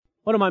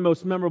One of my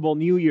most memorable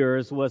New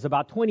Year's was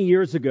about 20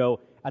 years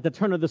ago at the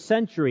turn of the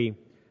century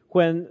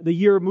when the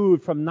year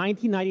moved from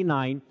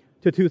 1999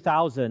 to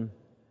 2000.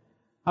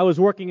 I was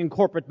working in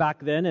corporate back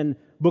then and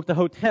booked a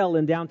hotel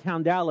in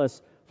downtown Dallas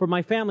for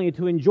my family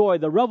to enjoy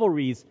the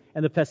revelries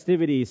and the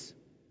festivities.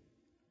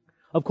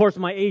 Of course,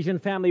 my Asian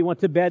family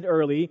went to bed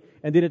early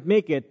and didn't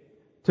make it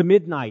to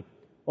midnight.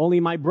 Only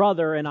my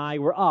brother and I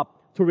were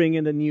up to ring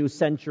in the new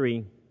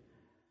century.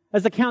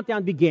 As the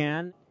countdown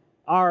began,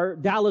 our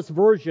Dallas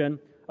version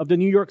of the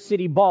New York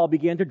City ball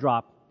began to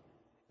drop.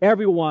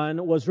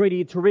 Everyone was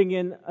ready to ring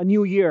in a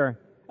new year,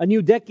 a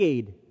new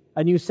decade,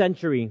 a new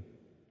century.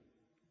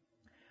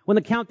 When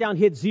the countdown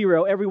hit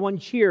 0, everyone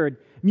cheered,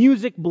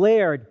 music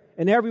blared,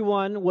 and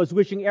everyone was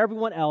wishing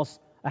everyone else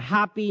a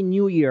happy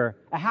new year,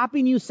 a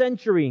happy new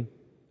century.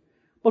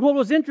 But what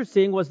was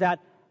interesting was that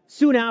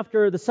soon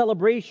after the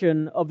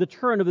celebration of the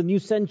turn of the new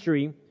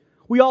century,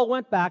 we all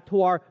went back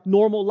to our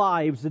normal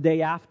lives the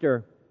day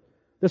after.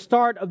 The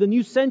start of the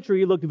new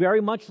century looked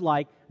very much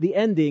like the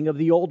ending of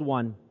the old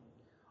one.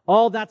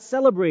 All that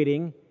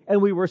celebrating,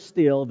 and we were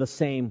still the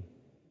same.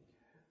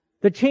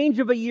 The change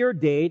of a year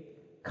date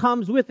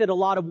comes with it a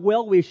lot of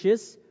well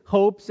wishes,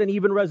 hopes, and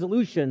even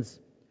resolutions.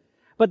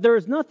 But there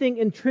is nothing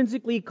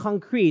intrinsically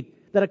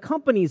concrete that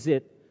accompanies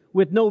it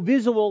with no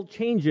visual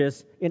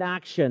changes in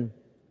action.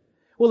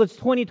 Well, it's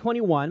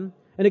 2021,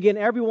 and again,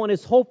 everyone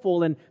is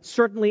hopeful and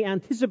certainly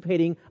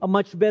anticipating a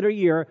much better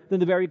year than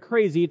the very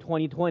crazy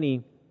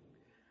 2020.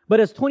 But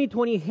as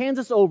 2020 hands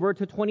us over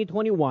to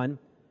 2021,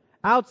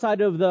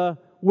 outside of the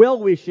well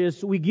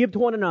wishes we give to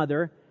one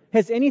another,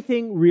 has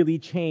anything really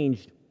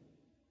changed?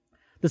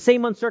 The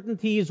same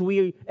uncertainties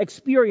we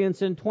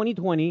experienced in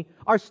 2020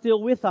 are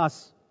still with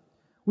us.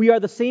 We are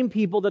the same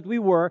people that we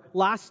were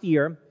last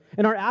year,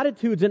 and our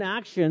attitudes and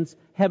actions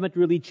haven't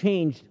really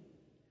changed.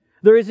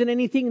 There isn't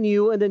anything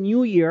new in the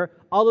new year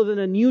other than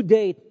a new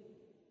date.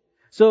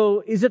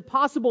 So is it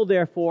possible,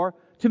 therefore,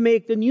 to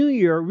make the new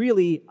year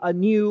really a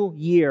new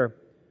year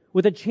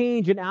with a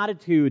change in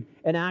attitude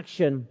and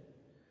action?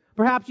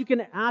 Perhaps you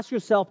can ask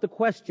yourself the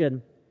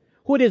question,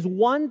 what is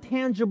one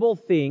tangible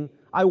thing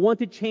I want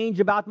to change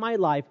about my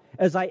life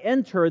as I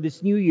enter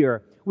this new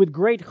year with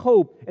great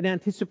hope and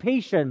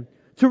anticipation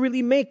to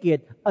really make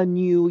it a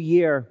new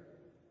year?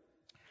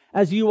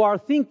 As you are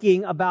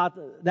thinking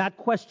about that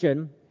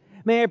question,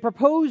 may I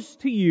propose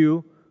to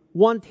you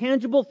one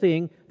tangible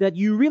thing that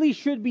you really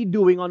should be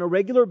doing on a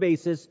regular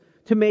basis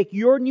to make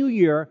your new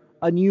year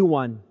a new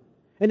one.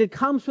 And it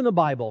comes from the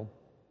Bible.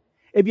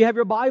 If you have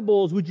your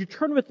Bibles, would you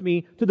turn with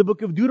me to the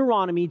book of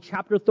Deuteronomy,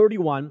 chapter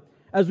 31,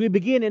 as we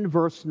begin in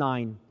verse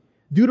 9.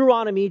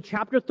 Deuteronomy,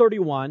 chapter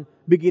 31,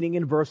 beginning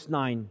in verse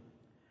 9.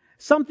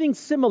 Something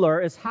similar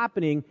is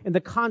happening in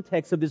the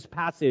context of this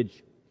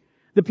passage.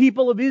 The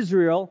people of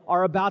Israel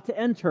are about to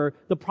enter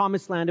the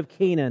promised land of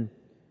Canaan,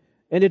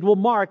 and it will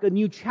mark a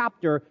new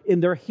chapter in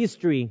their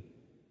history.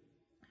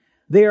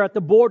 They are at the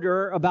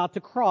border about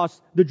to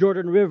cross the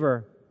Jordan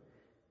River.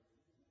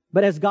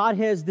 But as God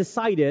has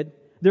decided,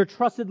 their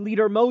trusted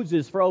leader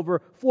Moses for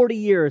over 40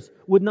 years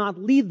would not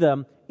lead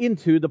them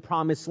into the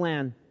promised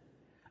land.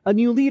 A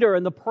new leader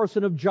in the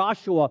person of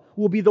Joshua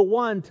will be the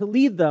one to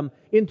lead them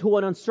into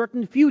an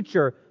uncertain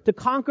future to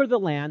conquer the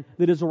land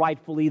that is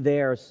rightfully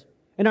theirs.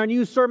 And our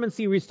new sermon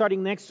series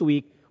starting next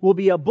week will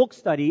be a book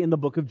study in the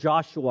book of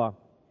Joshua.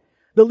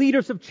 The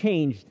leaders have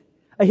changed.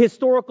 A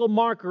historical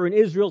marker in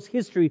Israel's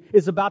history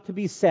is about to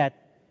be set,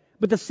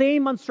 but the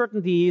same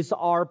uncertainties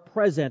are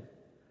present.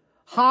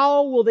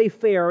 How will they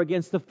fare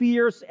against the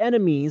fierce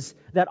enemies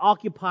that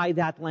occupy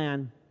that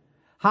land?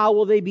 How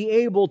will they be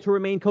able to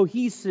remain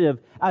cohesive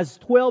as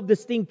 12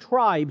 distinct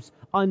tribes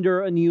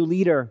under a new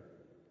leader?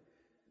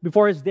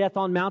 Before his death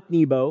on Mount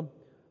Nebo,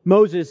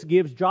 Moses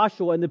gives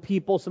Joshua and the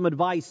people some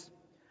advice.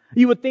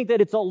 You would think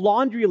that it's a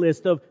laundry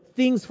list of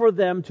things for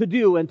them to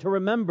do and to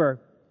remember.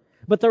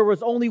 But there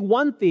was only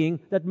one thing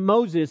that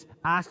Moses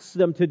asks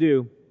them to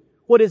do.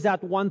 What is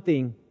that one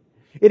thing?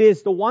 It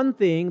is the one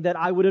thing that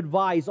I would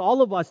advise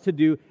all of us to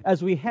do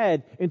as we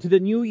head into the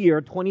new year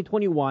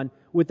 2021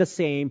 with the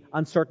same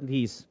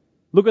uncertainties.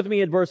 Look with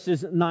me at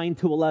verses 9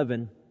 to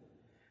 11.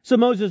 So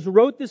Moses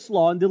wrote this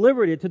law and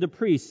delivered it to the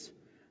priests,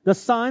 the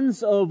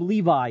sons of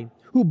Levi,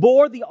 who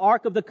bore the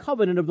ark of the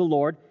covenant of the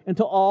Lord, and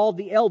to all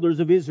the elders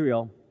of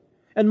Israel.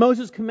 And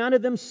Moses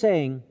commanded them,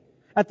 saying,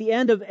 at the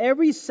end of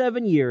every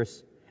 7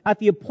 years, at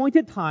the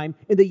appointed time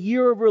in the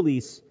year of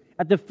release,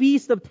 at the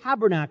Feast of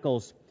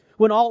Tabernacles,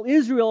 when all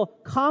Israel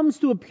comes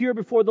to appear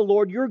before the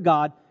Lord your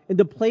God in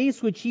the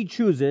place which He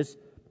chooses,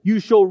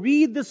 you shall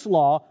read this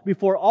law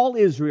before all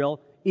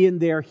Israel in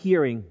their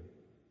hearing.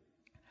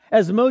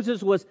 As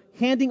Moses was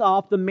handing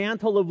off the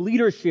mantle of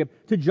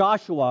leadership to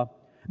Joshua,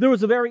 there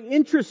was a very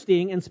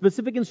interesting and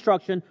specific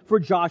instruction for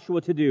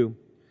Joshua to do.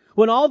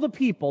 When all the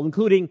people,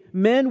 including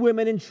men,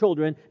 women, and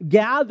children,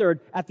 gathered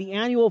at the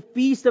annual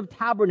Feast of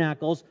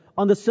Tabernacles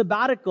on the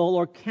sabbatical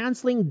or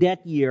canceling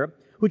debt year,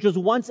 which was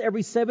once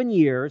every 7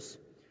 years,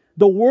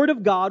 the Word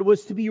of God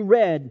was to be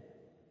read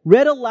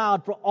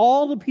aloud for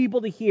all the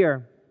people to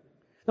hear.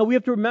 Now we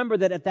have to remember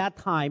that at that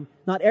time,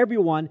 not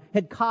everyone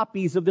had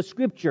copies of the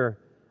Scripture,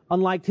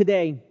 unlike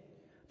today.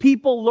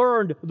 People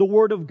learned the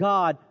Word of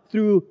God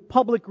through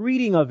public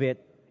reading of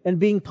it and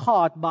being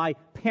taught by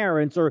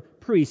parents or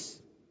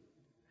priests.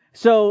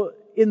 So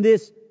in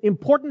this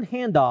important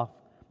handoff,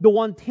 the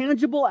one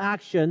tangible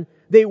action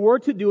they were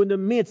to do in the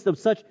midst of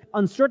such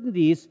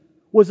uncertainties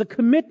was a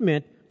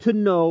commitment to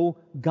know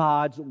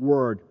God's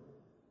Word.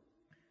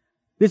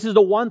 This is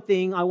the one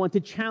thing I want to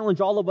challenge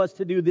all of us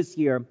to do this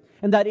year,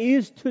 and that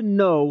is to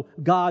know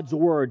God's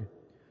Word.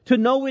 To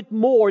know it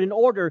more in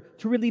order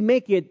to really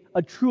make it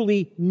a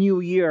truly new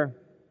year.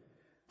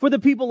 For the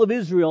people of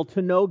Israel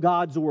to know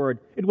God's Word,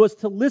 it was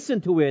to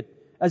listen to it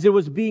as it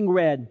was being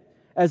read,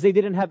 as they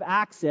didn't have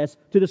access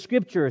to the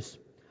Scriptures.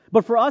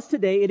 But for us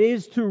today, it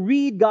is to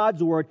read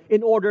God's Word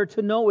in order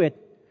to know it.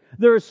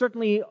 There is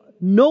certainly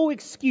no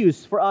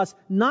excuse for us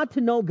not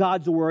to know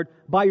God's Word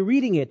by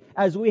reading it,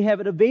 as we have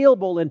it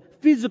available in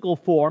physical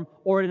form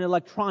or in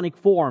electronic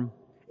form.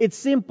 It's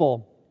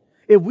simple.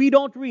 If we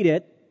don't read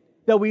it,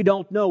 then we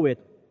don't know it.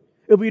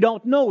 If we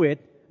don't know it,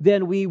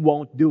 then we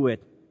won't do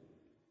it.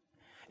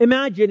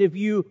 Imagine if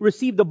you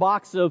received a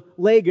box of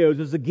Legos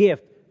as a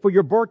gift for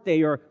your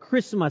birthday or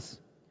Christmas,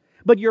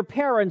 but your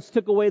parents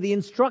took away the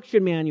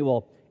instruction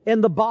manual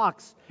and the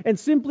box and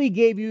simply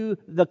gave you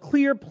the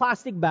clear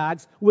plastic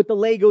bags with the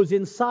Legos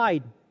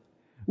inside.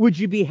 Would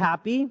you be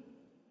happy?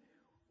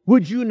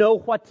 Would you know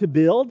what to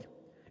build?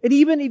 And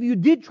even if you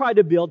did try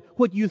to build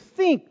what you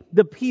think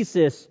the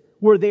pieces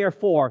were there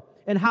for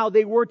and how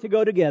they were to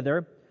go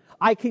together,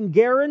 I can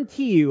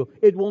guarantee you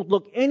it won't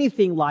look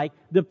anything like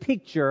the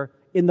picture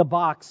in the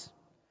box.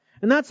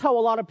 And that's how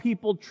a lot of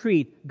people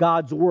treat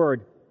God's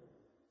Word.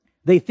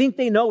 They think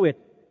they know it,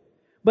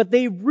 but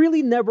they've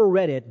really never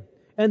read it.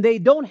 And they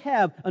don't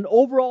have an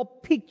overall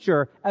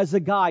picture as a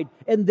guide.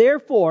 And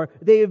therefore,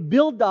 they have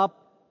built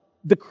up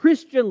the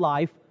Christian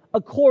life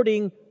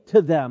according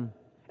to them.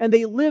 And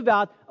they live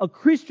out a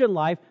Christian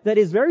life that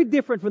is very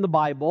different from the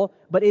Bible,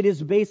 but it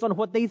is based on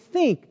what they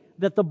think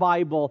that the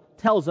Bible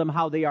tells them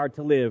how they are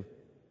to live.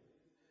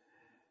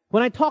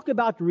 When I talk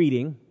about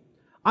reading,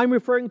 I'm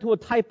referring to a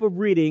type of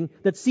reading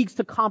that seeks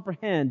to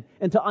comprehend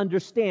and to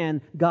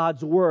understand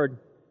God's Word.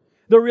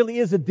 There really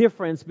is a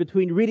difference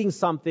between reading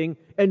something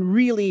and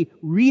really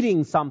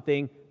reading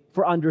something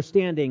for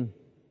understanding.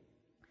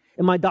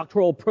 In my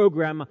doctoral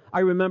program, I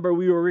remember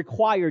we were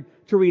required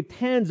to read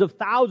tens of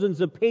thousands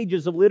of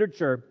pages of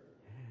literature.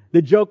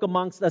 The joke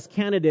amongst us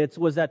candidates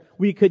was that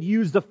we could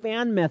use the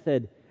fan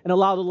method and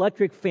allow the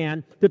electric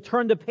fan to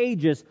turn the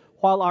pages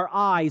while our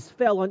eyes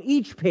fell on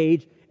each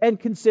page and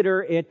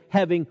consider it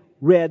having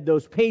read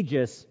those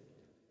pages.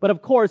 But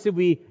of course, if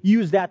we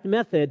use that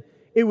method,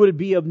 it would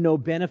be of no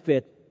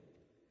benefit.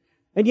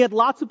 And yet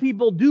lots of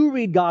people do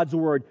read God's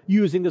Word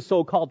using the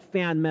so-called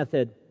fan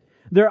method.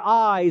 Their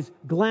eyes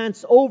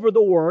glance over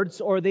the words,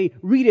 or they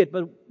read it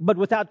but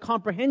without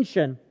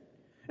comprehension.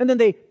 And then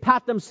they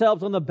pat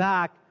themselves on the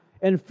back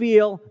and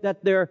feel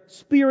that their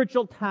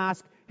spiritual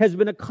task has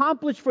been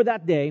accomplished for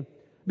that day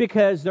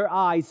because their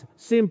eyes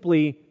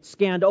simply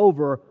scanned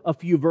over a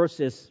few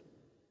verses.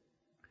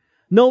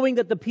 Knowing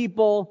that the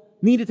people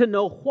needed to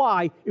know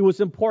why it was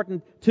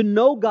important to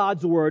know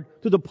God's Word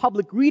through the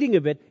public reading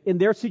of it in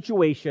their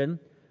situation,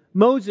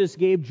 Moses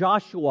gave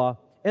Joshua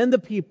and the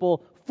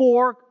people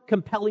 4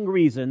 compelling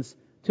reasons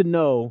to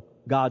know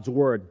God's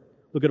Word.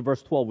 Look at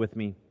verse 12 with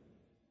me.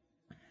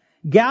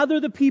 Gather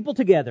the people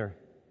together,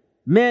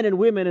 men and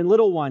women and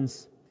little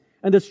ones,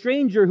 and the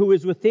stranger who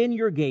is within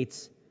your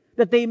gates,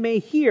 that they may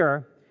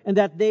hear and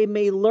that they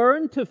may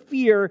learn to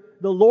fear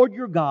the Lord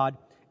your God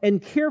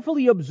and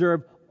carefully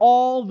observe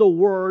all the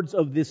words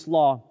of this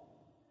law.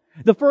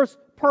 The first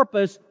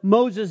purpose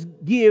Moses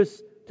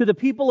gives to the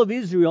people of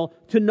Israel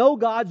to know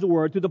God's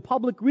Word through the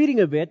public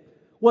reading of it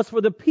was for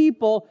the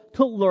people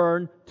to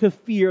learn to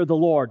fear the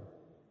Lord.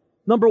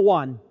 Number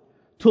 1,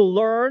 to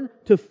learn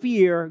to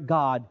fear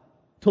God.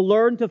 To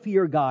learn to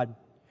fear God.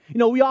 You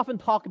know, we often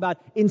talk about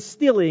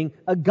instilling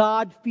a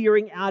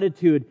God-fearing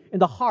attitude in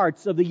the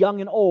hearts of the young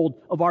and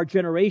old of our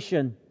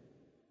generation.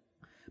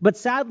 But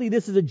sadly,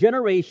 this is a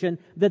generation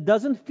that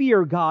doesn't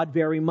fear God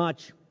very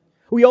much.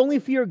 We only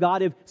fear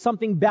God if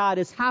something bad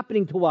is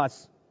happening to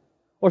us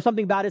or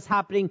something bad is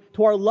happening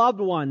to our loved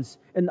ones.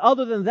 And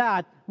other than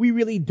that, we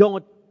really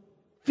don't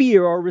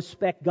fear or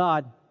respect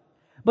God.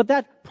 But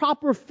that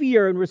proper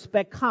fear and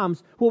respect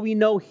comes when we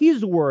know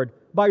His Word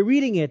by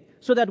reading it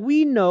so that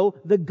we know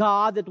the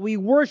God that we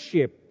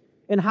worship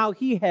and how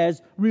He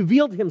has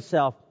revealed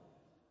Himself.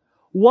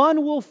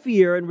 One will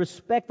fear and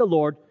respect the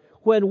Lord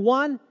when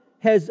one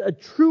has a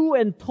true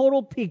and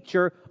total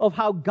picture of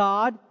how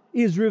God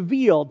is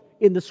revealed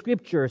in the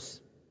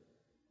Scriptures.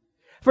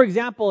 For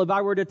example, if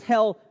I were to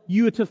tell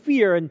you to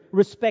fear and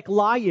respect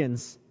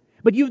lions,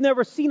 but you've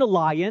never seen a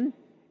lion,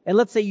 and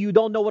let's say you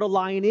don't know what a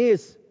lion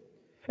is,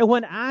 and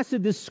when asked to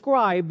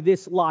describe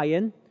this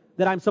lion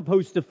that I'm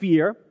supposed to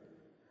fear,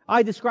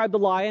 I describe the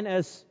lion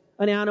as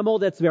an animal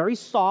that's very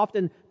soft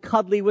and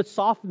cuddly with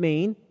soft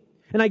mane,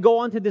 and I go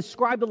on to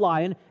describe the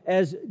lion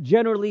as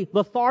generally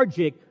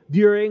lethargic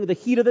during the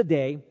heat of the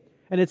day,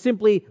 and it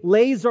simply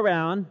lays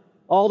around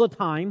all the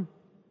time.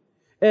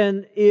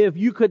 And if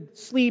you could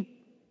sleep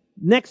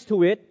next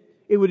to it,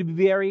 it would be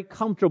very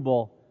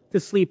comfortable to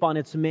sleep on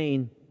its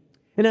mane.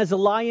 And as a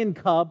lion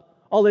cub,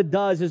 all it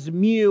does is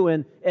mew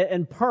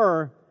and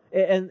purr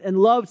and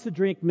loves to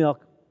drink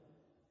milk.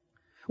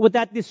 With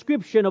that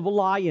description of a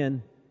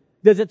lion,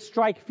 does it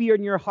strike fear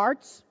in your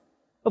hearts?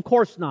 Of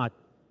course not.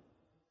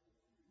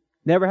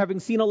 Never having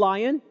seen a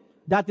lion,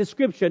 that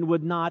description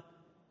would not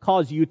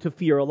cause you to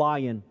fear a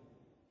lion.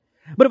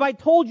 But if I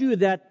told you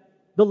that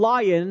the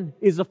lion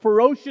is a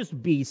ferocious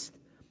beast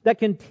that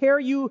can tear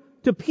you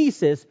to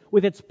pieces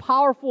with its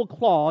powerful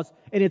claws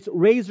and its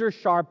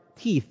razor-sharp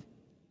teeth,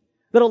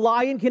 that a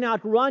lion can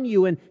outrun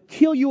you and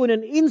kill you in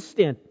an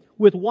instant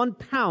with one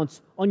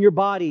pounce on your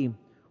body,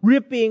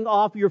 ripping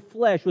off your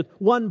flesh with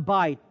one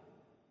bite,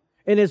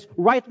 and is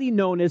rightly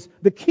known as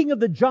the king of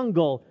the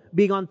jungle,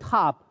 being on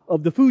top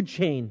of the food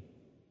chain,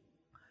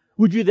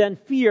 would you then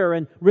fear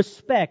and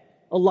respect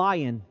a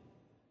lion?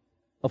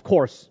 Of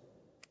course.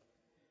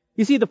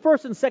 You see, the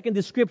first and second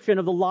description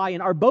of the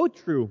lion are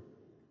both true,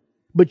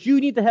 but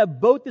you need to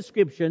have both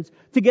descriptions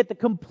to get the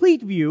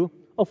complete view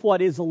of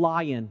what is a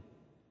lion.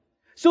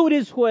 So it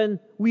is when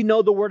we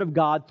know the Word of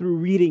God through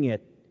reading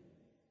it,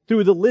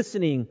 through the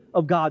listening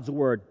of God's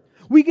Word.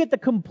 We get the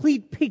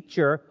complete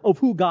picture of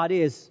who God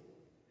is.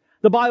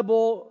 The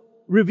Bible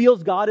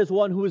reveals God as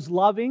one who is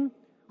loving,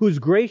 who is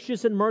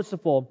gracious and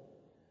merciful,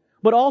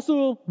 but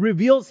also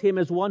reveals Him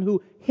as one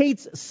who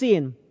hates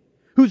sin,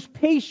 whose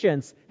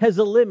patience has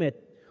a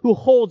limit, who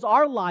holds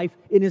our life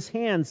in His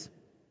hands.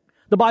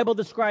 The Bible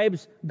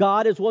describes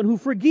God as one who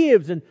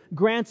forgives and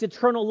grants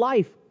eternal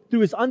life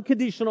through His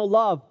unconditional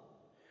love,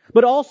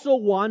 but also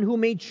one who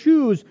may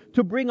choose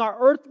to bring our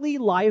earthly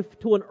life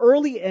to an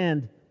early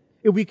end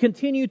if we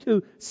continue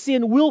to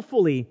sin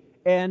willfully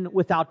and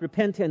without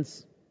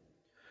repentance.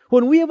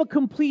 When we have a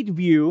complete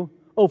view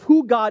of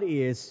who God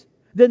is,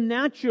 then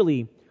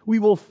naturally we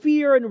will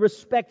fear and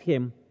respect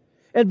Him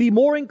and be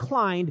more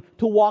inclined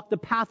to walk the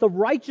path of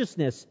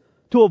righteousness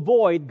to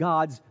avoid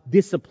God's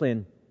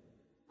discipline.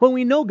 When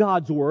we know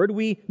God's Word,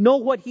 we know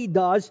what He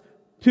does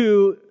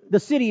to the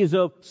cities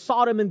of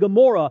Sodom and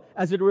Gomorrah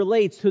as it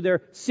relates to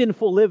their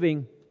sinful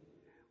living.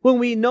 When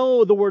we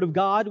know the Word of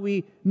God,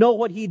 we know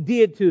what He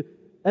did to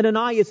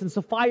Ananias and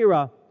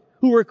Sapphira,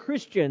 who were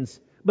Christians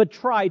but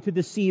tried to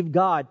deceive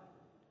God.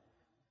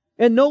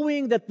 And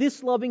knowing that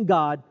this loving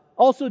God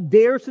also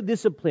dares to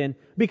discipline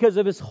because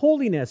of His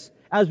holiness,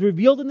 as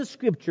revealed in the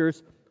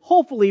Scriptures,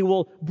 hopefully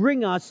will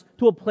bring us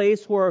to a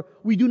place where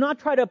we do not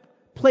try to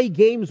play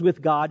games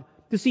with God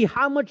to see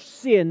how much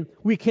sin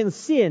we can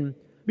sin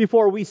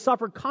before we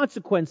suffer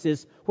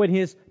consequences when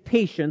His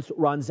patience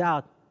runs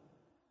out.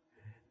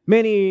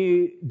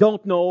 Many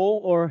don't know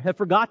or have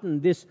forgotten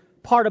this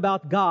part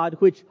about God,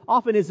 which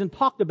often isn't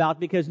talked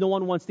about because no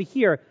one wants to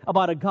hear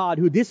about a God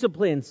who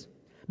disciplines.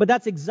 But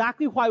that's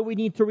exactly why we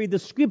need to read the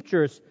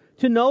Scriptures,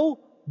 to know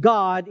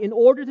God in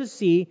order to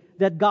see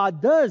that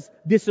God does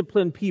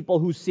discipline people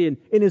who sin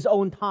in His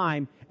own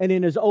time and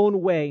in His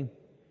own way.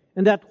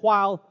 And that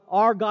while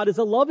our God is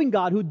a loving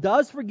God who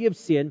does forgive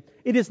sin,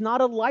 it is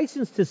not a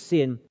license to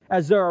sin,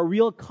 as there are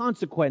real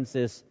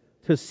consequences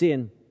to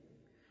sin.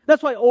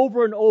 That's why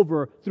over and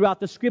over throughout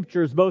the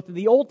Scriptures, both in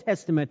the Old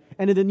Testament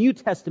and in the New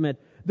Testament,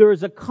 there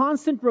is a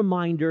constant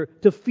reminder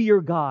to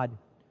fear God.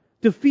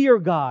 To fear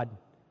God.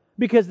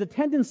 Because the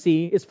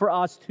tendency is for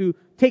us to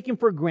take Him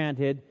for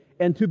granted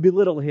and to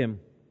belittle Him.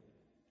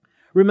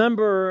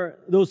 Remember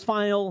those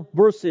final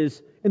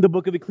verses in the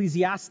book of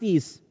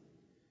Ecclesiastes.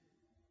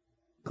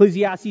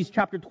 Ecclesiastes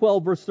chapter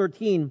 12, verse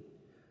 13.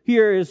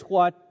 Here is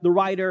what the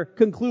writer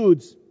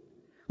concludes.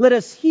 Let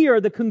us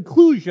hear the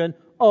conclusion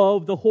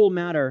of the whole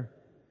matter.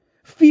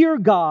 Fear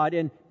God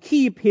and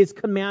keep His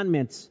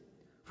commandments,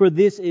 for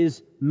this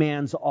is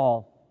man's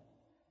all.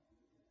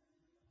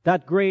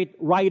 That great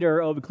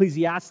writer of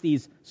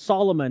Ecclesiastes,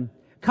 Solomon,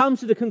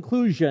 comes to the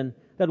conclusion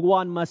that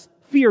one must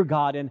fear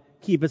God and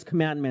keep His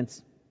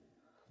commandments.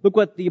 Look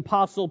what the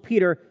Apostle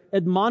Peter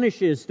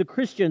admonishes the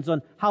Christians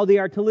on how they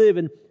are to live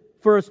in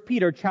 1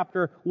 Peter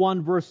chapter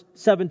 1, verse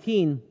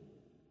 17.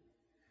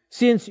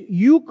 Since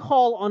you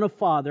call on a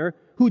Father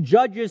who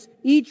judges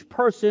each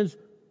person's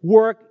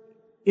work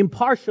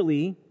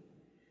impartially,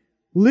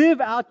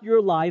 live out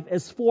your life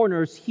as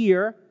foreigners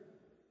here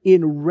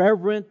in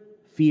reverent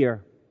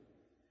fear.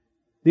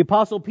 The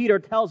Apostle Peter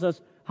tells us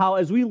how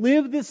as we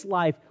live this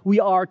life, we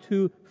are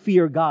to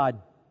fear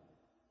God.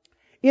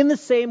 In the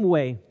same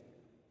way,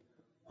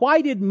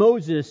 why did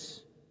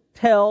Moses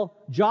tell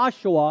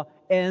Joshua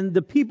and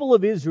the people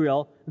of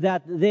Israel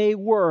that they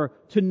were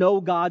to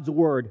know God's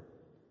Word?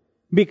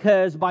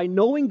 Because by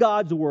knowing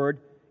God's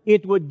Word,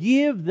 it would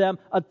give them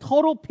a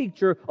total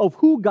picture of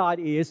who God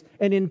is,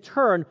 and in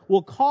turn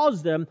will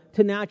cause them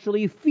to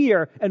naturally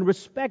fear and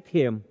respect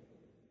Him.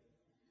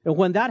 And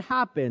when that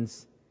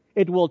happens,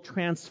 it will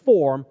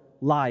transform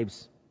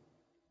lives.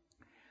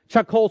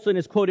 Chuck Colson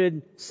is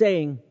quoted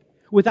saying,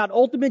 without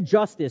ultimate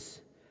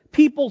justice,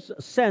 people's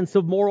sense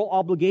of moral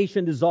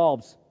obligation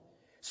dissolves.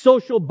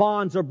 Social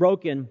bonds are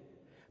broken.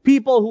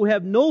 People who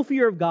have no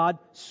fear of God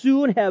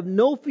soon have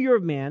no fear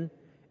of man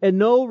and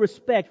no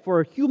respect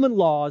for human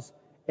laws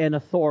and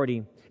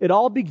authority. It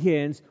all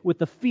begins with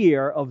the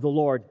fear of the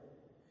Lord.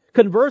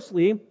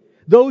 Conversely,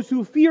 those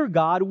who fear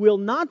God will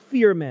not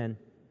fear men,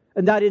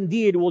 and that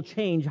indeed will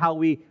change how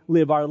we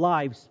live our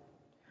lives.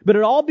 But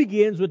it all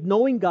begins with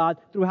knowing God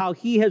through how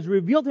He has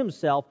revealed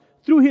Himself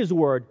through His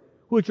Word,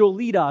 which will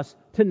lead us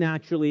to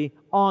naturally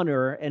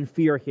honor and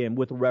fear Him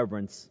with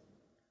reverence.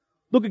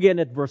 Look again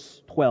at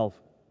verse 12.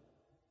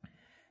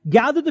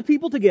 Gather the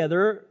people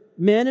together,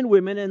 men and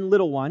women and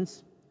little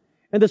ones,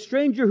 and the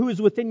stranger who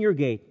is within your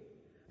gate,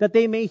 that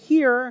they may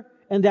hear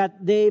and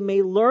that they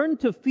may learn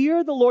to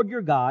fear the Lord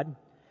your God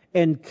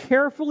and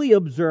carefully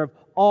observe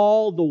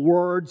all the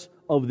words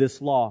of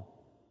this law.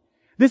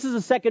 This is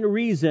the second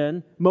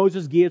reason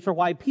Moses gives for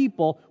why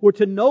people were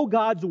to know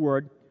God's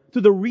Word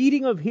through the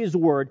reading of His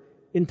Word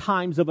in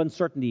times of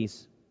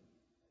uncertainties.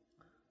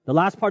 The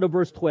last part of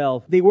verse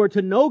 12, they were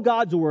to know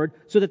God's Word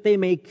so that they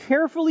may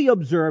carefully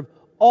observe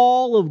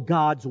all of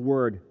God's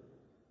Word.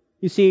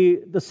 You see,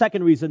 the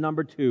second reason,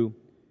 number 2,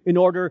 in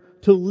order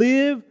to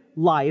live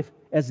life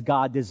as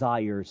God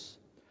desires.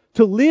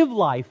 To live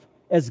life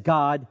as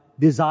God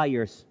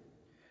desires.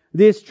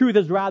 This truth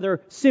is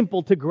rather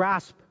simple to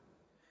grasp.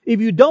 If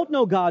you don't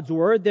know God's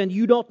Word, then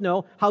you don't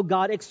know how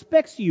God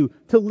expects you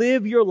to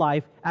live your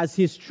life as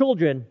His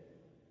children.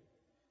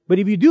 But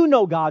if you do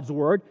know God's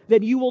Word,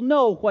 then you will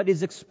know what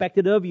is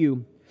expected of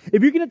you.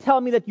 If you're going to tell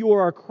me that you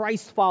are a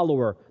Christ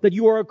follower, that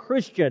you are a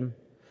Christian,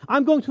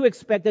 I'm going to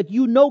expect that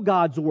you know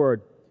God's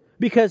Word.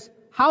 Because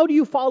how do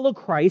you follow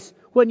Christ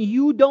when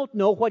you don't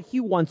know what He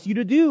wants you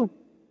to do?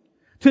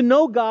 To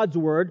know God's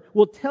Word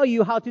will tell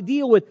you how to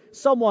deal with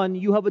someone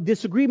you have a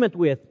disagreement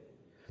with.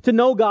 To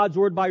know God's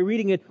Word by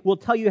reading it will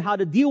tell you how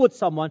to deal with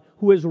someone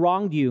who has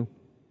wronged you.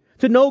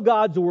 To know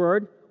God's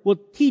Word will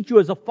teach you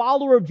as a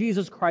follower of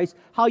Jesus Christ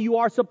how you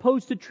are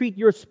supposed to treat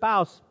your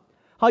spouse,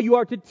 how you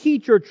are to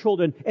teach your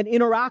children and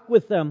interact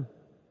with them,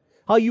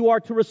 how you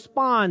are to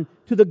respond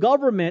to the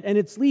government and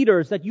its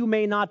leaders that you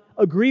may not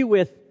agree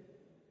with.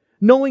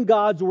 Knowing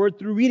God's Word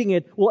through reading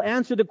it will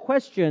answer the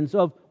questions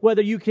of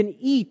whether you can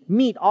eat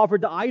meat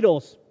offered to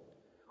idols,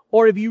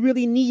 or if you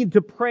really need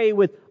to pray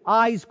with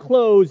eyes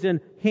closed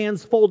and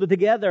hands folded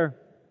together,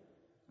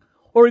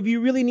 or if you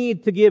really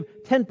need to give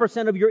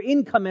 10% of your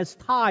income as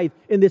tithe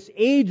in this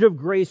age of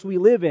grace we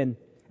live in.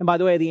 And by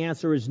the way, the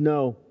answer is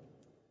no.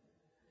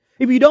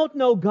 If you don't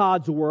know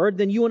God's Word,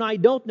 then you and I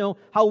don't know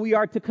how we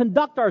are to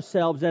conduct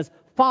ourselves as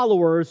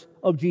followers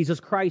of Jesus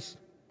Christ.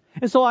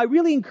 And so I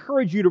really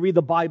encourage you to read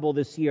the Bible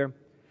this year,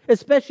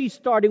 especially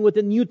starting with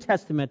the New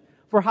Testament,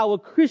 for how a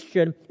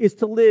Christian is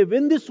to live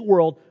in this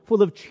world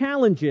full of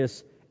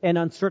challenges and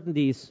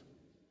uncertainties.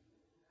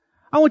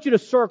 I want you to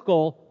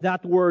circle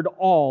that word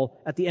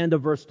all at the end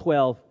of verse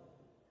 12.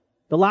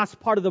 The last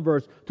part of the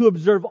verse, to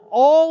observe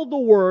all the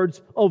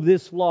words of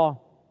this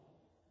law.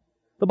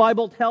 The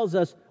Bible tells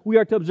us we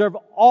are to observe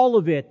all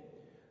of it.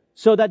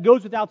 So that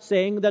goes without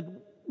saying that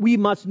we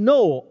must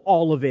know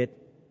all of it.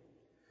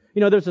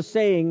 You know, there's a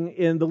saying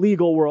in the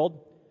legal world,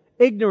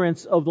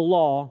 ignorance of the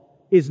law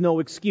is no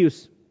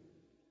excuse.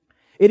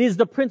 It is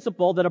the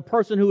principle that a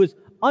person who is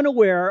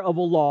unaware of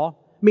a law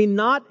may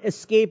not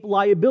escape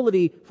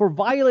liability for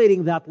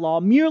violating that law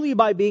merely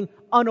by being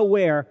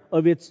unaware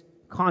of its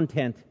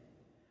content.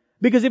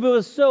 Because if it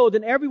was so,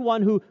 then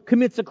everyone who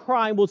commits a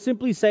crime will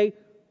simply say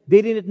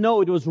they didn't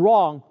know it was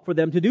wrong for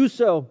them to do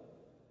so.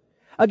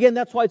 Again,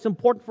 that's why it's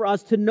important for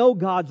us to know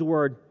God's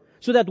Word,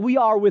 so that we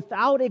are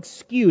without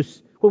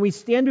excuse when we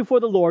stand before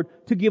the Lord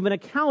to give an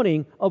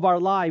accounting of our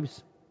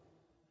lives.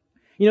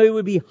 You know, it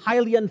would be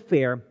highly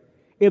unfair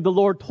if the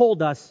Lord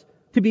told us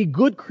to be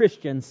good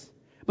Christians,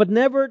 but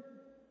never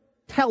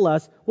tell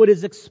us what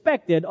is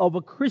expected of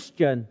a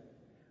Christian,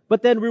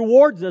 but then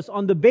rewards us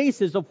on the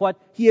basis of what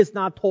He has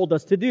not told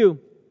us to do.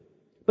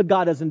 But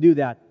God doesn't do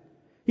that.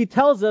 He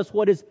tells us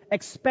what is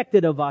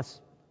expected of us,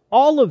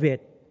 all of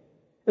it,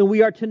 and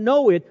we are to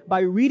know it by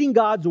reading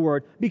God's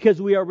Word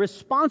because we are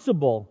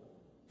responsible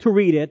to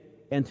read it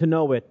and to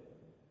know it.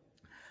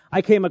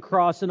 I came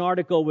across an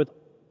article with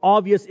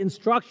obvious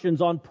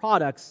instructions on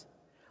products,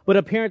 but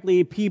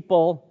apparently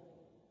people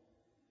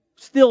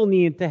still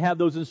need to have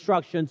those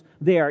instructions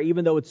there,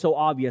 even though it's so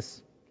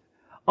obvious.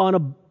 On a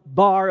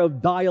bar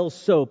of Dial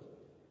soap,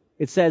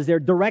 it says there,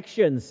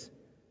 directions,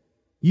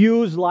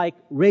 use like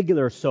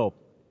regular soap.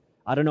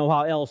 I don't know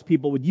how else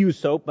people would use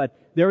soap, but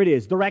there it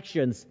is,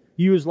 directions,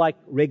 use like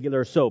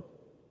regular soap.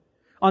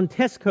 On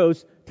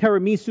Tesco's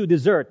tiramisu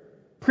dessert,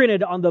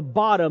 printed on the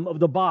bottom of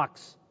the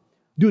box,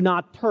 do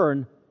not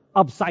turn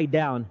upside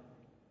down.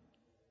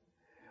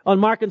 On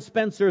Mark and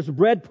Spencer's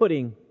bread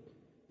pudding,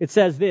 it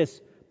says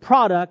this,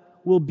 product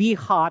will be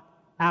hot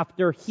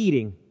after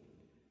heating.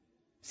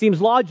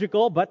 Seems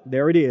logical, but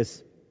there it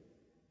is.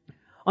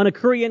 On a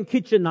Korean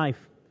kitchen knife,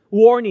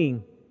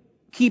 warning,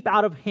 keep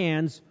out of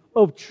hands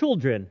of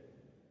children.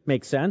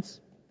 Makes sense.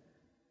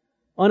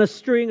 On a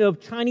string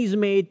of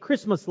Chinese-made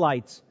Christmas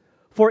lights,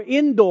 for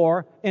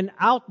indoor and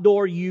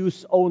outdoor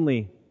use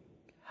only.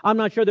 I'm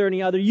not sure there are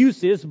any other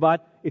uses,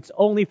 but it's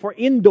only for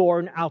indoor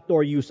and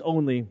outdoor use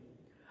only.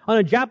 On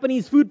a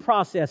Japanese food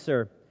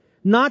processor,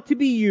 not to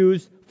be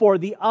used for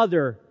the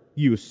other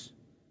use.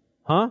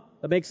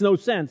 That makes no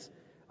sense.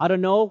 I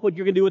don't know what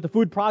you're going to do with the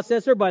food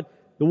processor, but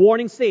the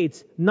warning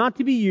states not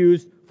to be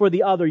used for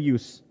the other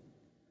use.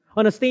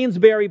 On a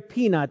Stainsbury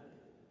peanut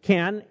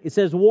can, it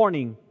says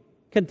warning,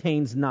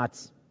 contains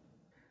nuts.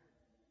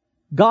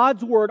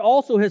 God's Word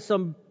also has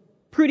some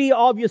pretty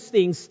obvious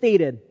things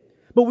stated,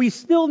 but we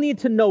still need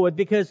to know it,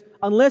 because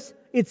unless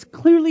it's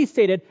clearly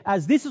stated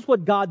as this is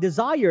what God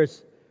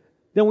desires,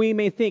 then we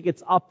may think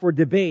it's up for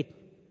debate,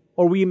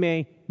 or we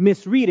may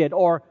misread it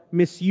or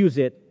misuse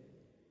it.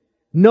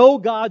 Know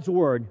God's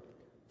Word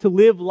to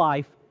live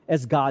life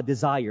as God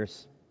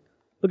desires.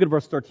 Look at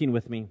verse 13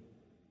 with me.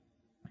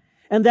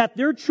 And that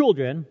their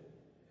children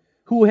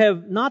who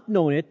have not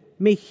known it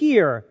may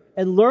hear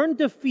and learn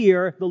to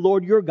fear the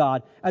Lord your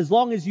God, as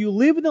long as you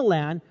live in the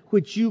land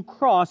which you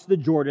cross the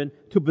Jordan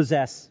to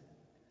possess.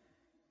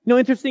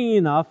 Interestingly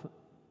enough,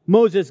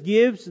 Moses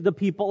gives the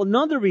people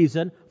another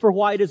reason for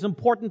why it is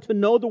important to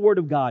know the Word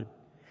of God.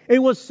 It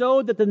was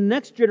so that the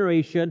next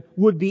generation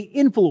would be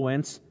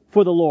influenced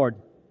for the Lord.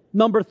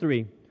 Number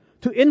 3,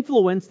 to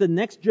influence the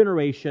next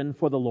generation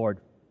for the Lord.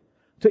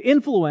 To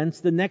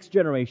influence the next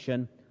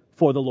generation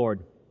for the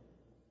Lord.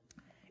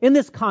 In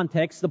this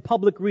context, the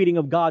public reading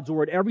of God's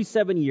Word every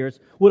 7 years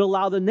would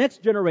allow the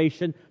next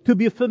generation to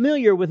be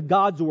familiar with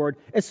God's Word,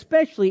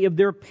 especially if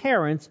their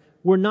parents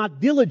were not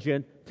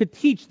diligent to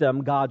teach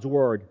them God's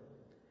Word.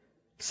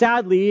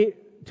 Sadly,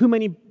 too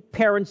many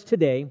parents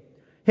today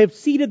have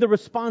ceded the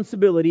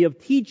responsibility of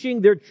teaching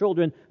their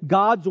children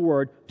God's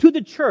Word to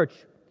the church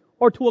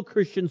or to a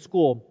Christian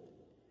school.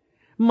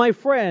 My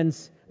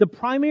friends, the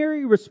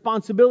primary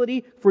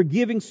responsibility for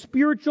giving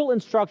spiritual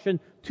instruction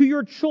to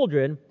your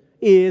children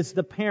is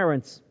the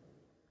parents.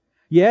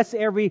 Yes,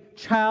 every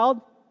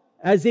child,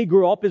 as they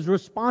grow up, is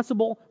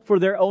responsible for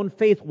their own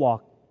faith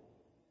walk.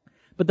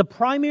 But the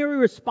primary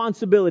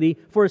responsibility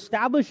for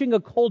establishing a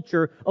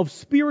culture of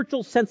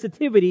spiritual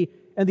sensitivity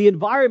and the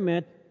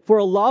environment for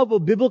a love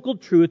of biblical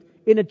truth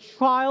in a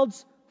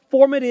child's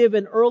formative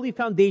and early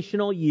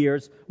foundational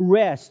years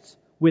rests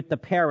with the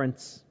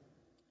parents.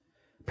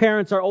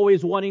 Parents are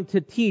always wanting to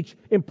teach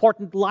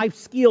important life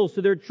skills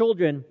to their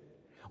children.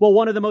 Well,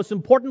 one of the most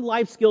important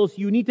life skills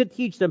you need to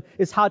teach them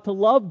is how to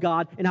love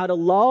God and how to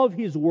love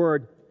His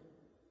Word.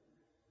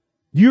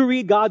 Do you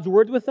read God's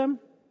Word with them?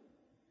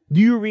 Do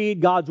you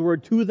read God's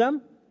Word to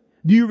them?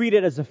 Do you read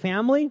it as a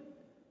family?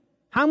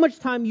 How much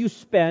time you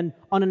spend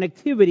on an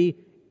activity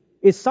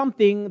is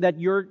something that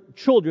your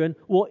children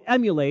will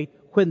emulate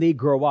when they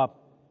grow up.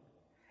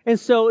 And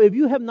so if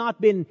you have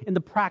not been in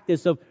the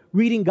practice of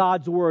reading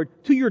God's Word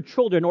to your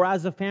children or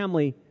as a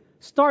family,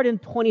 start in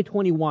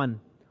 2021.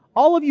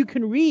 All of you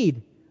can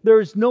read. There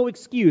is no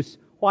excuse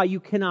why you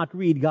cannot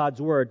read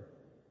God's Word.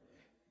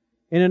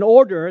 And in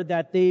order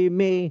that they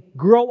may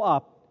grow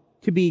up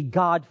to be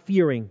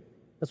God-fearing.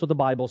 That's what the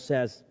Bible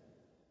says.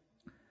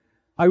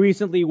 I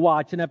recently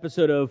watched an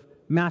episode of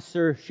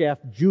Master Chef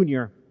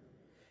Junior.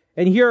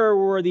 And here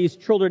were these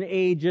children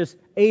ages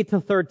 8 to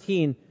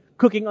 13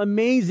 cooking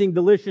amazing,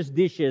 delicious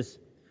dishes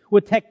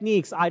with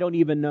techniques I don't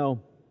even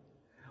know.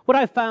 What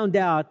I found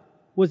out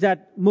was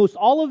that most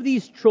all of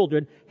these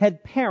children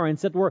had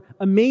parents that were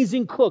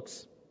amazing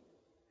cooks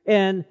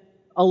and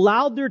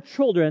allowed their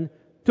children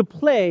to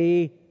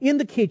play in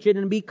the kitchen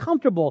and be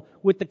comfortable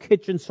with the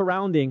kitchen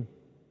surrounding.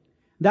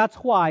 That's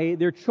why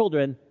their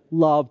children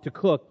love to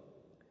cook.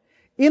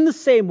 In the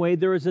same way,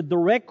 there is a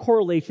direct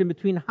correlation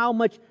between how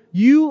much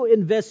you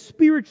invest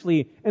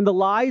spiritually in the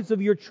lives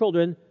of your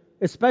children,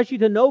 especially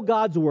to know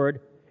God's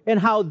Word, and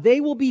how they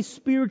will be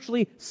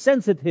spiritually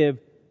sensitive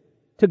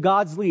to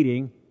God's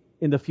leading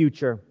in the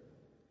future.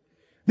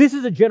 This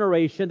is a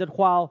generation that,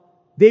 while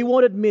they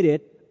won't admit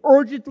it,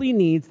 urgently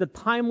needs the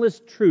timeless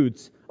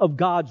truths of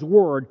God's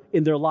Word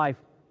in their life.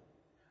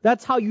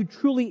 That's how you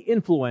truly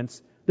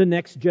influence the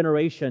next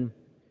generation.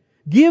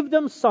 Give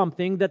them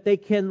something that they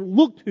can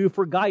look to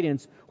for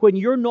guidance when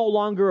you're no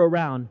longer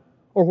around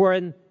or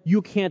when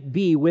you can't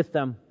be with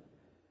them.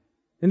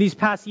 In these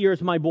past years,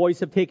 my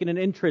boys have taken an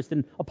interest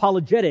in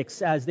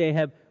apologetics as they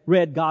have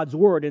read God's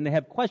Word and they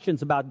have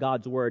questions about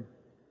God's Word.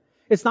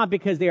 It's not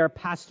because they are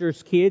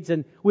pastors' kids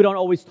and we don't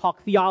always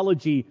talk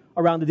theology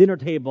around the dinner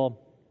table.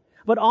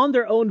 But on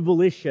their own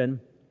volition,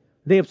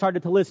 they have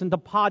started to listen to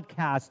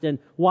podcasts and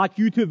watch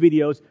YouTube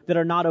videos that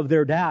are not of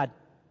their dad.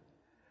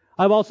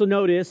 I've also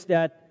noticed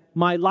that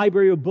my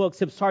library of books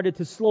have started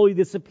to slowly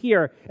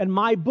disappear, and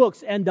my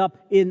books end up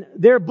in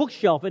their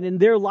bookshelf and in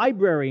their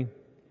library.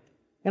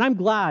 And I'm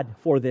glad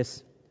for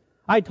this.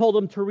 I told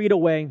them to read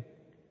away,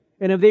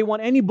 and if they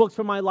want any books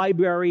from my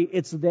library,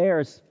 it's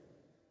theirs.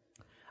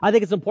 I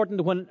think it's important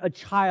that when a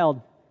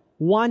child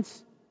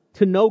wants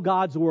to know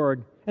God's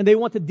Word, and they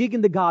want to dig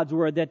into God's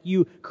Word, that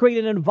you create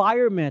an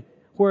environment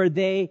where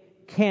they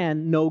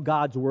can know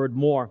God's Word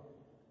more.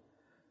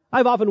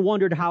 I've often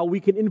wondered how we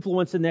can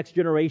influence the next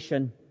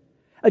generation.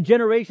 A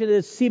generation that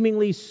is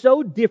seemingly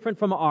so different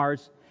from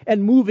ours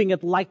and moving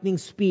at lightning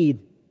speed.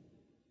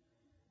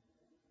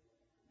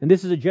 And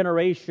this is a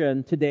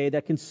generation today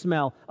that can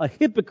smell a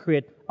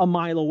hypocrite a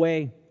mile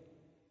away.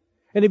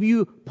 And if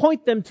you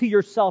point them to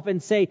yourself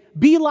and say,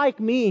 be like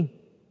me,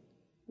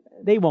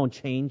 they won't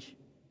change.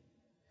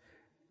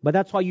 But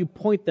that's why you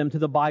point them to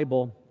the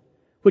Bible,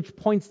 which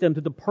points them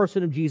to the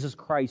person of Jesus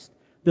Christ,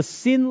 the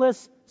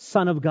sinless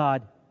Son of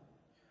God.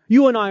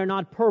 You and I are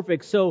not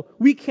perfect, so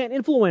we can't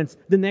influence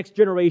the next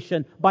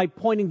generation by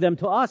pointing them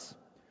to us.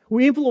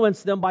 We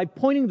influence them by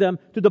pointing them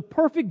to the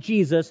perfect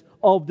Jesus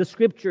of the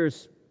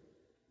Scriptures.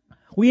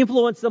 We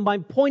influence them by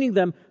pointing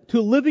them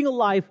to living a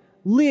life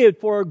lived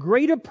for a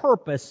greater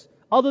purpose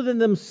other than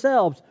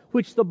themselves,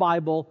 which the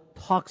Bible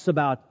talks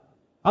about.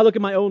 I look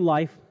at my own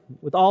life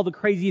with all the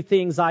crazy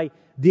things I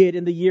did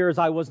in the years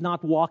I was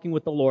not walking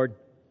with the Lord.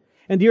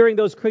 And during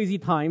those crazy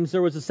times,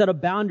 there was a set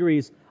of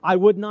boundaries I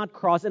would not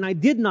cross, and I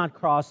did not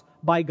cross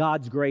by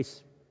God's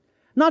grace.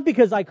 Not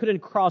because I couldn't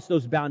cross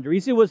those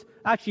boundaries. It was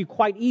actually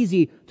quite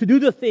easy to do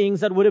the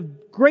things that would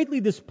have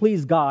greatly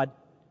displeased God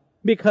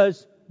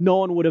because no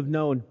one would have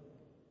known.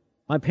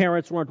 My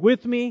parents weren't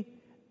with me.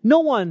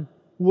 No one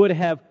would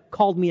have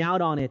called me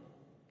out on it.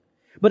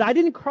 But I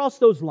didn't cross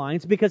those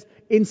lines because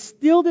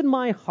instilled in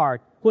my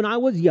heart when I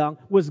was young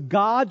was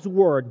God's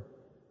Word.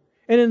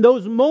 And in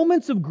those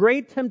moments of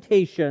great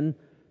temptation,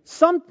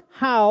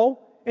 somehow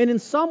and in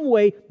some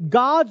way,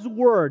 God's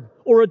Word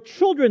or a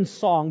children's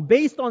song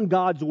based on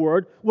God's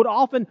Word would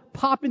often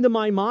pop into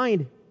my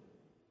mind.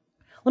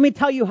 Let me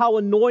tell you how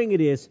annoying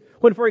it is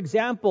when, for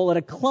example, at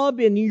a club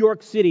in New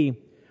York City,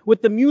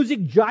 with the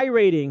music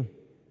gyrating,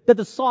 that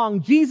the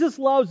song, Jesus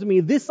Loves Me,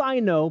 This I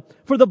Know,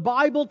 for the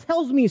Bible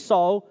tells me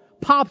so,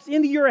 pops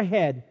into your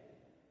head.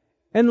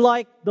 And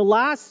like the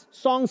last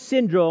song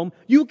syndrome,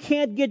 you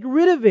can't get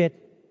rid of it.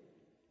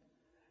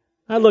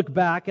 I look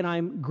back and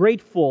I'm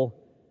grateful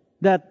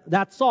that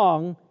that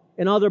song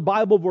and other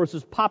Bible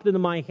verses popped into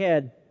my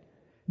head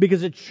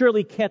because it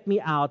surely kept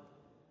me out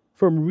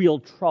from real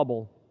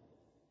trouble.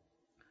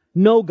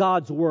 Know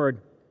God's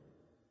Word.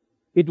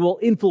 It will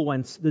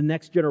influence the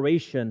next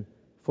generation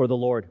for the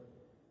Lord.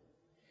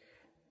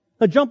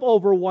 Now jump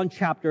over one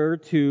chapter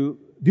to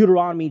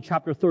Deuteronomy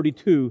chapter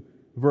 32,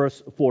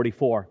 verse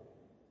 44.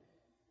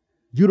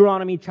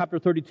 Deuteronomy chapter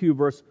 32,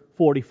 verse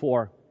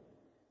 44.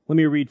 Let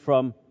me read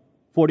from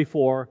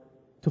 44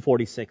 to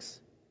 46.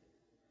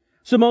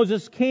 So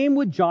Moses came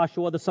with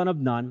Joshua the son of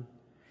Nun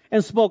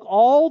and spoke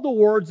all the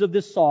words of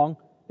this song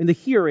in the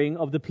hearing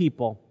of the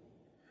people.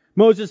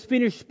 Moses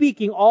finished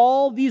speaking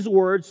all these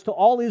words to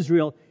all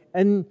Israel,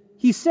 and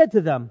he said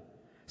to them,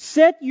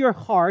 set your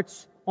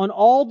hearts on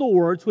all the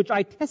words which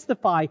I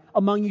testify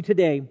among you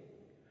today,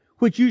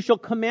 which you shall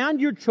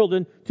command your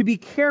children to be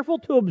careful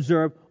to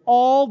observe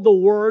all the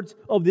words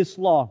of this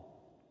law.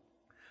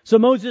 So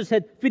Moses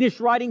had finished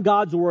writing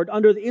God's Word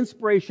under the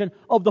inspiration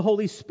of the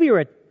Holy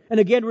Spirit, and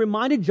again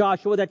reminded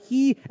Joshua that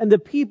he and the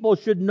people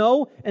should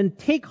know and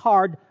take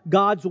heart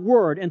God's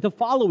Word and to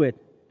follow it.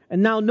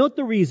 And now note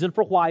the reason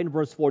for why in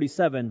verse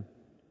 47.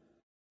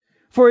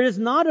 For it is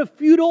not a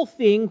futile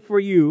thing for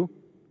you,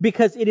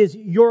 because it is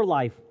your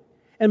life.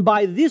 And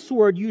by this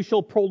word you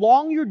shall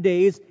prolong your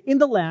days in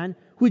the land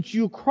which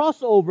you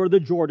cross over the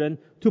Jordan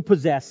to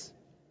possess.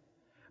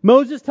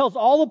 Moses tells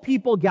all the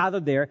people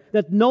gathered there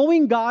that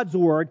knowing God's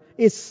Word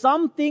is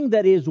something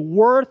that is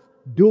worth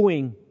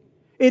doing.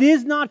 It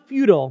is not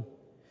futile.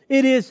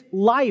 It is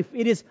life.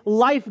 It is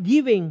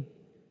life-giving.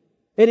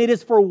 And it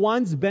is for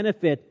one's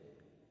benefit.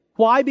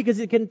 Why? Because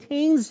it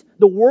contains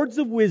the words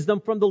of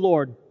wisdom from the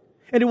Lord.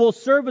 And it will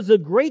serve as a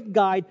great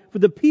guide for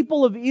the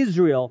people of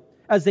Israel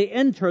as they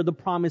enter the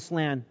promised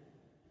land.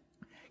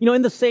 You know,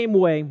 in the same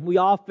way, we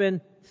often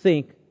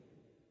think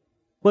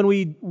when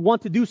we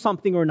want to do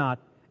something or not,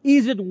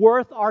 is it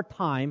worth our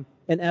time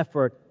and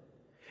effort?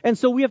 And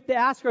so we have to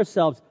ask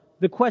ourselves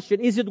the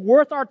question, is it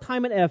worth our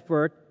time and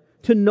effort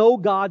to know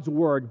God's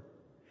Word?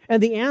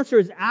 And the answer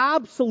is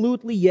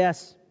absolutely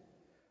yes.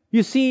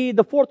 You see,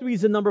 the fourth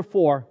reason, number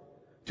 4,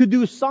 to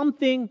do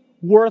something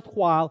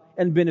worthwhile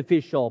and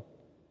beneficial.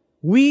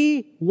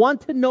 We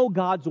want to know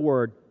God's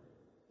Word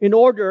in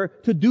order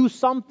to do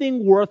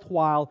something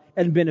worthwhile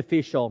and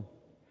beneficial.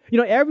 You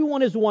know,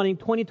 everyone is wanting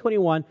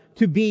 2021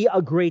 to be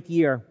a great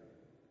year.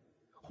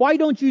 Why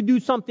don't you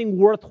do something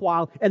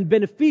worthwhile and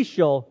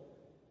beneficial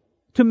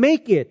to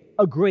make it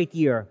a great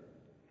year?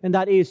 And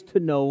that is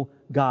to know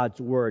God's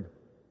Word.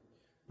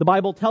 The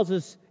Bible tells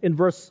us in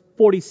verse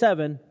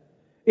 47,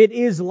 it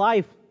is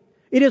life.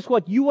 It is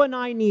what you and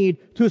I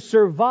need to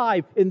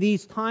survive in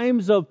these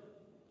times of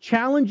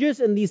challenges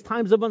and these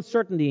times of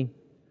uncertainty,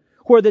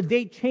 where the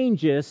date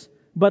changes,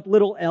 but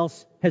little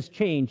else has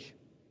changed.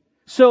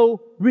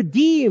 So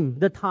redeem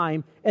the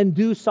time and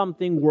do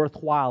something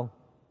worthwhile.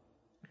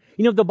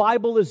 You know, if the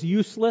Bible is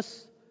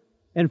useless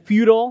and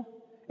futile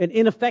and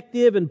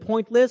ineffective and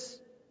pointless,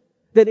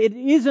 then it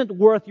isn't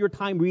worth your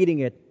time reading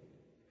it.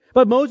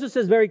 But Moses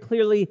says very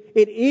clearly,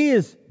 it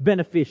is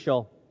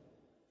beneficial.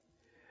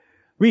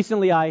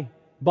 Recently, I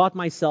bought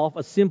myself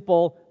a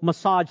simple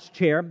massage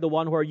chair, the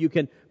one where you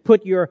can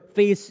put your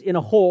face in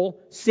a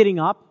hole sitting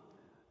up,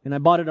 and I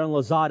bought it on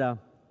Lazada.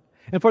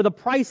 And for the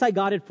price I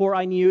got it for,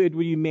 I knew it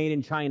would be made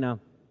in China.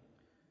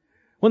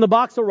 When the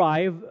box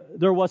arrived,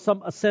 there was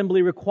some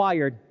assembly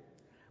required.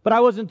 But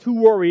I wasn't too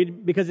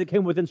worried because it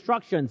came with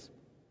instructions.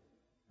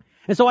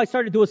 And so I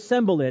started to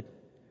assemble it,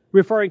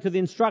 referring to the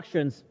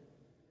instructions.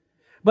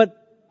 But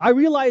I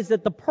realized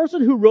that the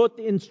person who wrote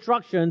the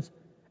instructions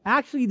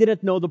actually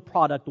didn't know the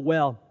product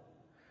well.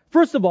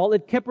 First of all,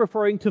 it kept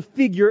referring to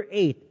figure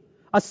 8.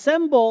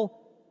 Assemble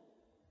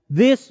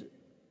this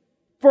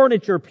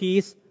furniture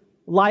piece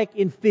like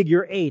in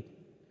figure 8.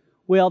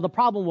 Well, the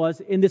problem was,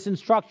 in this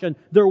instruction,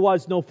 there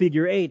was no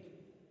figure 8.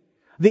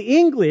 The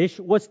English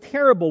was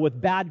terrible with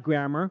bad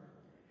grammar,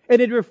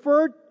 and it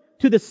referred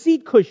to the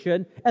seat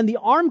cushion and the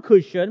arm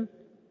cushion,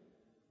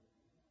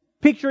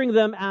 picturing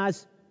them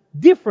as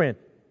different.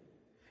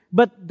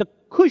 But the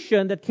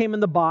cushion that came in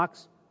the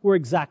box were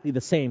exactly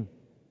the same.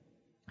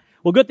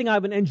 Well, good thing I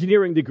have an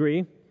engineering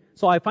degree,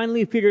 so I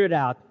finally figured it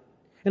out.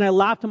 And I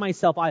laughed to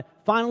myself, I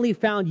finally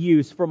found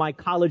use for my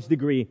college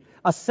degree,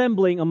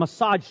 assembling a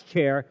massage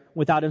chair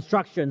without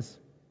instructions.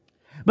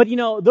 But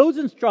those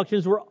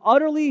instructions were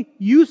utterly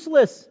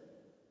useless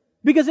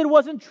because it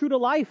wasn't true to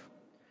life.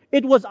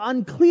 It was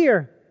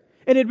unclear.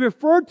 And it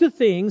referred to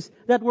things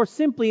that were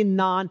simply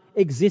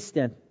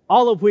non-existent,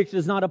 all of which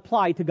does not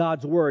apply to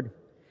God's Word.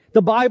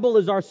 The Bible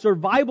is our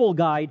survival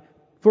guide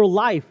for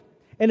life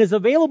and is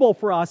available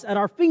for us at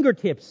our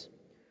fingertips.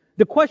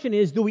 The question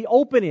is, do we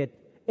open it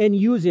and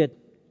use it?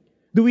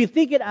 Do we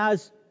think it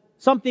as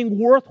something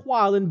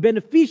worthwhile and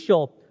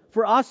beneficial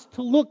for us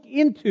to look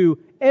into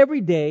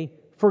every day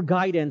for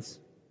guidance?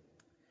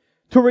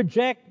 To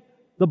reject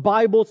the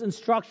Bible's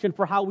instruction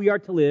for how we are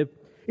to live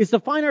is to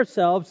find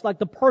ourselves like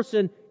the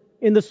person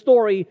in the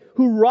story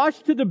who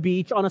rushed to the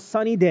beach on a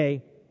sunny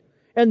day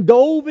and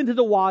dove into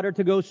the water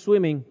to go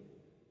swimming.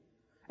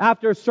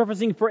 After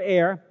surfacing for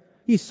air,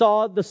 he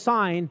saw the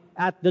sign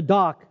at the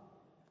dock,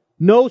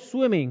 "No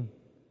swimming,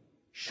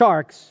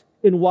 sharks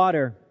in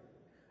water."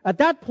 At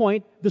that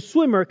point, the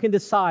swimmer can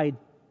decide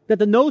that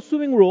the no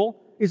swimming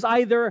rule is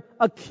either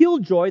a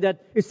killjoy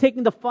that is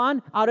taking the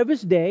fun out of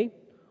his day,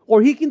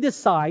 or he can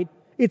decide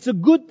it's a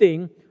good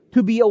thing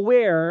to be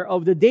aware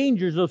of the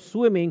dangers of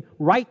swimming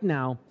right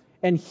now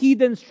and heed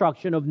the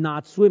instruction of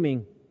not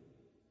swimming.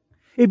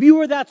 If you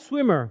were that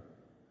swimmer,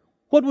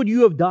 what would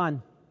you have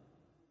done?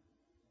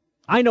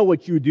 I know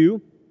what you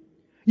do.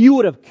 You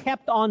would have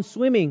kept on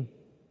swimming.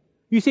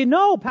 You say,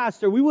 "No,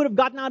 Pastor, we would have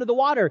gotten out of the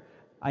water."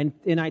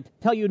 And I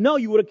tell you, no,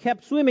 you would have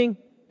kept swimming.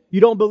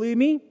 You don't believe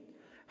me?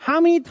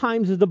 How many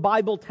times does the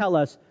Bible tell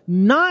us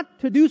not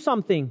to do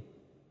something,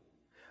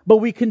 but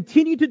we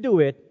continue to do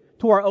it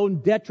to our own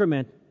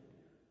detriment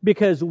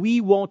because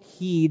we won't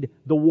heed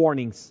the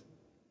warnings?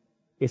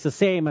 It's the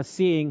same as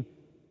seeing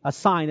a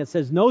sign that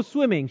says, "No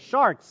swimming,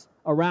 sharks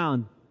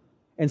around,"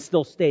 and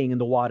still staying in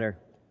the water.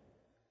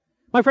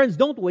 My friends,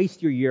 don't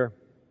waste your year.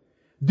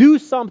 Do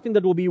something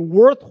that will be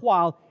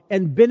worthwhile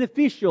and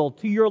beneficial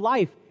to your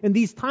life in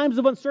these times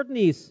of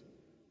uncertainties.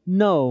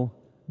 Know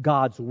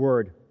God's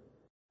Word.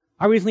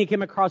 I recently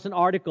came across an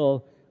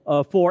article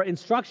for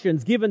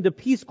instructions given to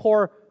Peace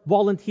Corps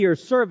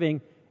volunteers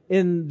serving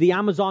in the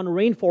Amazon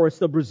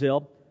rainforest of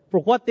Brazil for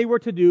what they were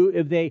to do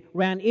if they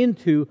ran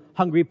into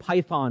hungry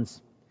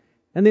pythons.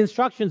 And the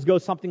instructions go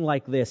something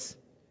like this.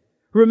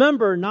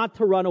 Remember not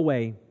to run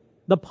away.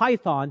 The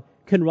python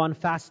can run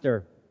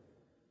faster.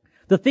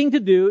 The thing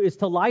to do is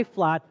to lie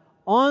flat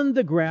on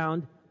the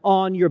ground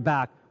on your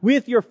back,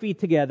 with your feet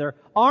together,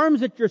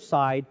 arms at your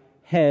side,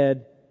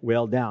 head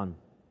well down.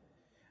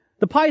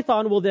 The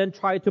python will then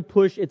try to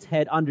push its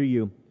head under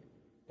you,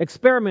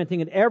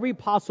 experimenting at every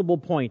possible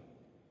point.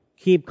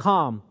 Keep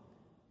calm.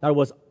 That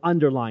was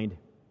underlined.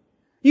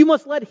 You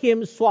must let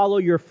him swallow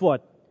your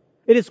foot.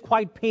 It is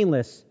quite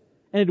painless,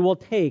 and it will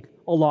take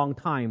a long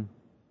time.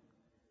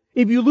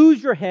 If you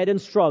lose your head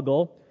and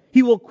struggle,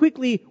 he will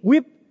quickly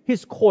whip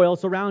his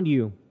coils around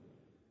you.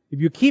 If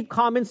you keep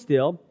calm and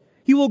still,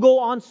 he will go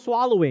on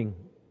swallowing.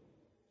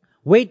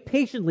 Wait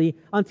patiently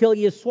until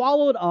he is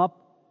swallowed up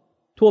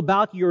to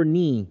about your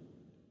knee.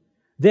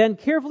 Then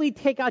carefully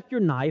take out your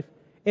knife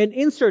and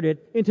insert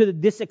it into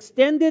this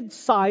extended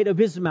side of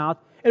his mouth,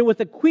 and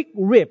with a quick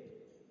rip,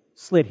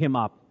 slit him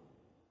up.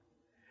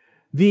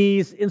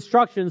 These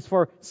instructions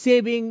for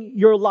saving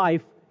your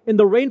life in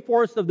the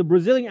rainforest of the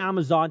Brazilian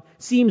Amazon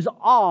seems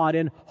odd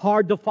and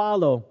hard to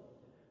follow.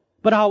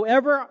 But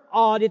however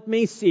odd it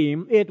may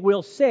seem, it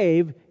will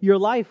save your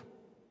life.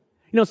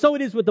 So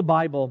it is with the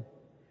Bible.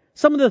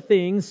 Some of the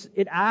things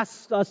it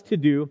asks us to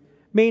do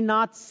may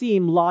not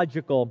seem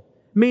logical,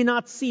 may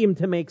not seem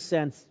to make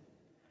sense.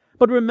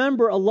 But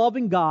remember, a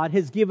loving God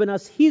has given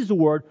us His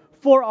Word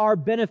for our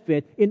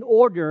benefit in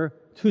order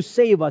to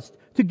save us,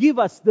 to give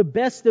us the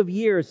best of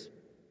years.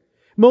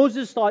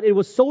 Moses thought it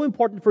was so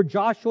important for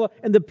Joshua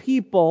and the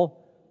people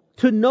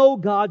to know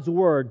God's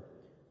Word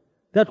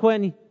that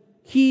when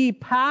he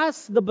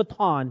passed the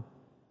baton,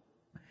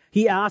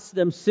 he asked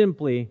them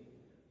simply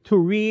to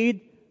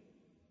read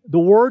the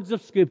words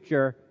of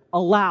Scripture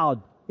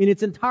aloud in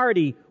its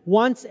entirety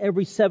once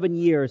every 7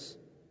 years,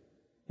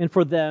 and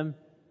for them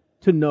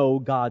to know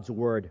God's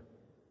Word.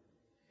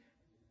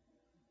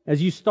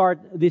 As you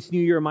start this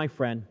new year, my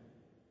friend,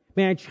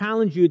 may I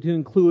challenge you to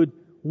include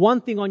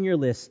one thing on your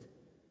list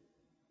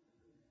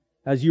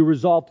as you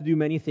resolve to do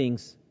many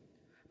things.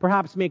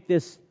 Perhaps make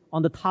this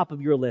on the top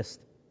of your list.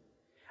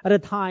 At a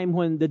time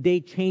when the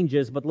date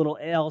changes but little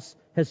else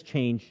has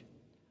changed,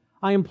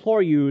 I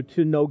implore you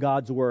to know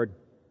God's Word.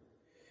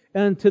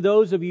 And to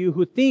those of you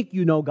who think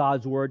you know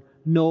God's Word,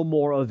 know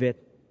more of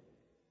it.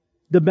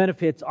 The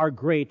benefits are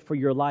great for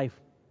your life.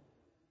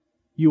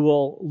 You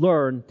will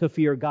learn to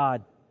fear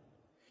God.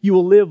 You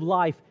will live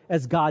life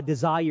as God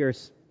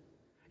desires.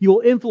 You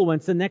will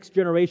influence the next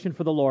generation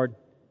for the Lord.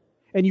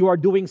 And you are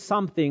doing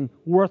something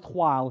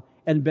worthwhile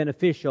and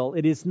beneficial.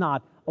 It is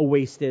not a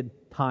wasted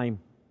time.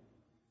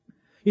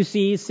 You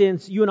see,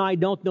 since you and I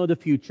don't know the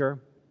future,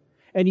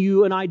 and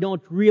you and I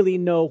don't really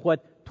know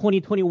what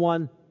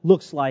 2021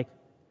 looks like,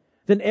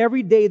 then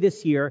every day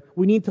this year,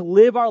 we need to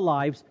live our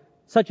lives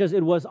such as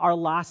it was our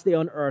last day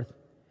on earth,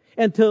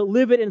 and to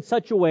live it in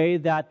such a way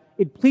that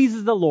it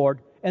pleases the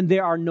Lord and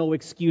there are no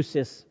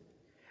excuses.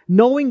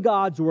 Knowing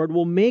God's Word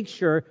will make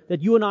sure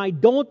that you and I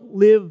don't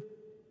live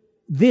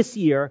this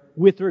year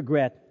with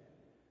regret,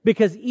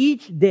 because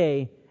each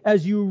day,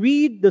 as you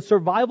read the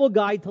survival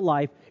guide to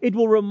life, it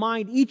will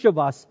remind each of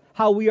us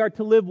how we are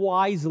to live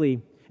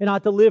wisely and how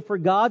to live for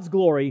God's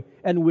glory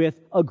and with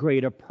a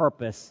greater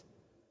purpose.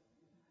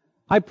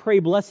 I pray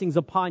blessings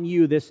upon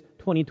you this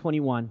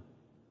 2021.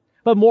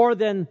 But more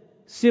than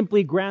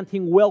simply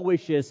granting well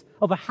wishes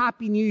of a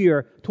happy new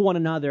year to one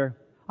another,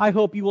 I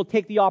hope you will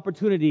take the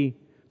opportunity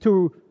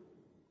to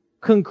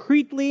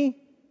concretely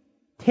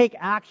take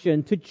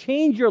action to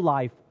change your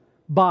life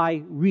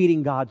by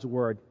reading God's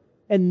Word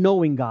and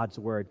knowing God's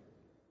Word.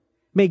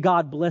 May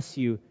God bless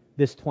you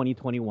this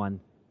 2021.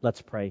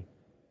 Let's pray.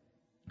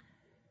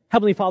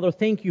 Heavenly Father,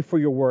 thank you for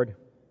your Word.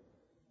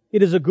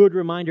 It is a good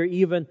reminder,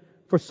 even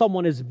for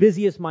someone as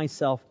busy as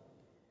myself,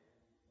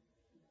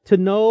 to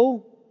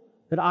know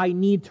that I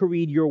need to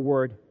read your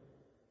Word.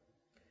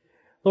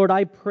 Lord,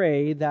 I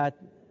pray that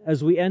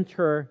as we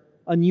enter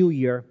a new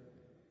year,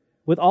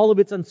 with all of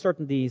its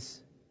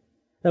uncertainties,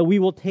 that we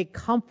will take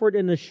comfort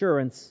and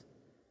assurance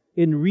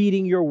in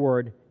reading your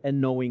Word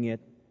and knowing it.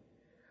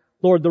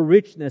 Lord, the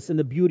richness and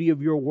the beauty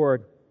of your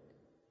Word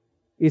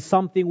is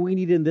something we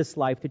need in this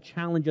life to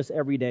challenge us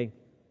every day.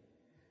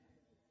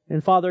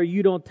 And Father,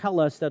 you don't tell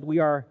us that we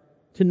are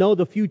to know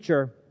the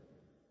future.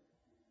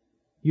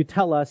 You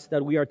tell us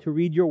that we are to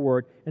read your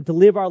Word and to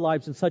live our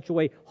lives in such a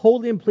way,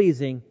 holy and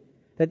pleasing,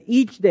 that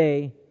each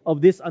day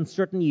of this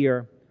uncertain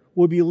year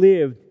will be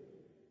lived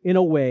in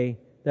a way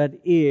that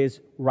is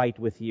right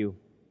with you.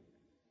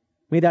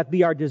 May that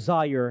be our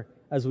desire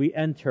as we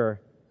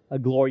enter a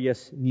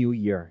glorious new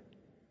year.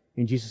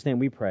 In Jesus' name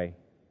we pray.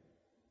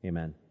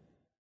 Amen.